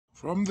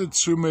From the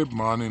Tsumeb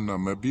mine in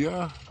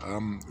Namibia,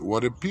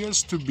 what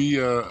appears to be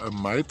a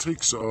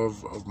matrix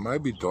of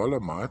maybe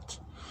dolomite,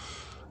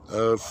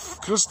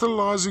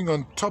 crystallizing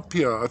on top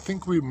here. I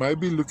think we may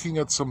be looking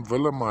at some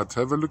willemite.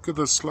 Have a look at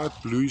the slight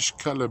bluish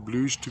color,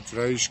 bluish to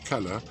grayish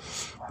color,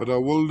 but I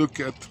will look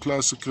at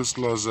closer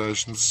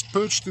crystallizations.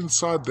 Perched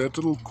inside that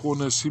little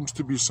corner seems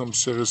to be some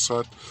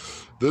sericite.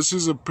 This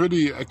is a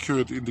pretty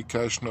accurate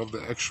indication of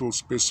the actual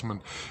specimen.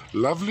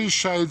 Lovely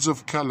shades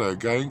of color,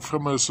 going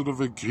from a sort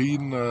of a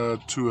green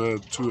to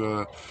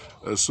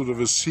a sort of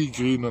a sea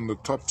green on the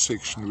top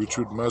section, which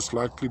would most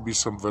likely be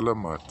some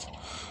willemite.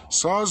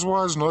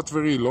 Size-wise, not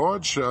very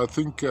large. I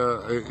think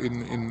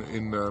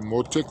in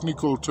more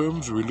technical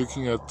terms, we're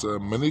looking at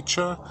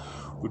miniature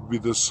would be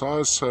the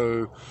size.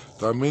 So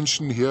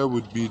dimension here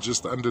would be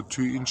just under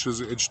 2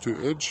 inches edge to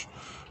edge.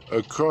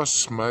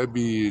 Across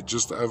maybe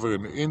just over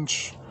an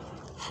inch.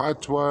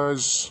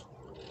 Height-wise,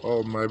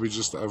 or maybe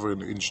just over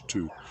an inch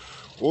too.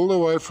 All the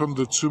way from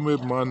the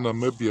Tsumeb mine,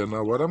 Namibia.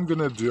 Now what I'm going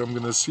to do, I'm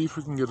going to see if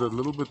we can get a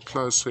little bit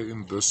closer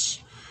into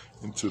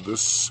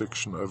this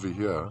section over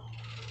here.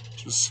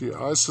 Just see,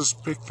 I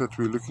suspect that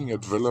we're looking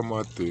at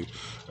willemite there.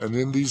 And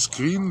then this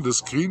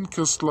green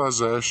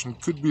crystallization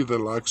could be the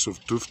likes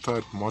of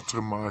duftite,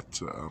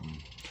 motremite,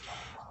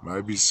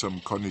 maybe some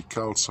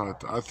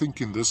conicalcite. I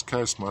think in this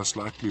case, most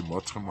likely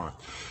motremite.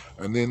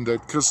 And then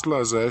that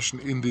crystallization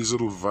in these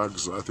little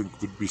vugs, I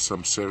think, would be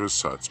some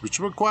sericites, which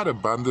were quite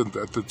abundant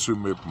at the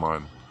Tsumeb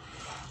mine.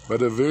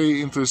 But a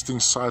very interesting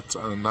site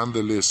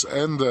nonetheless.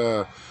 And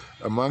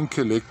among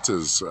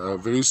collectors,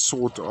 very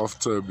sought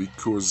after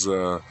because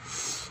the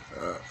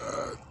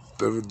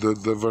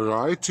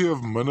variety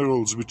of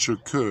minerals which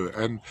occur,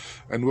 and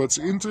what's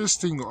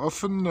interesting,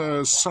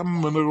 often some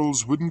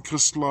minerals wouldn't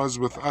crystallize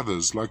with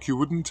others, like you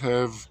wouldn't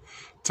have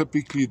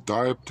typically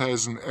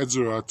dioptase and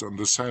azurite on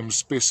the same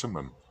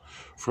specimen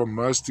from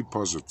most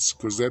deposits,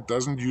 because that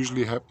doesn't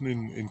usually happen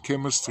in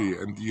chemistry,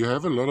 and you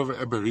have a lot of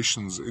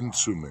aberrations in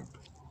Tsumeb.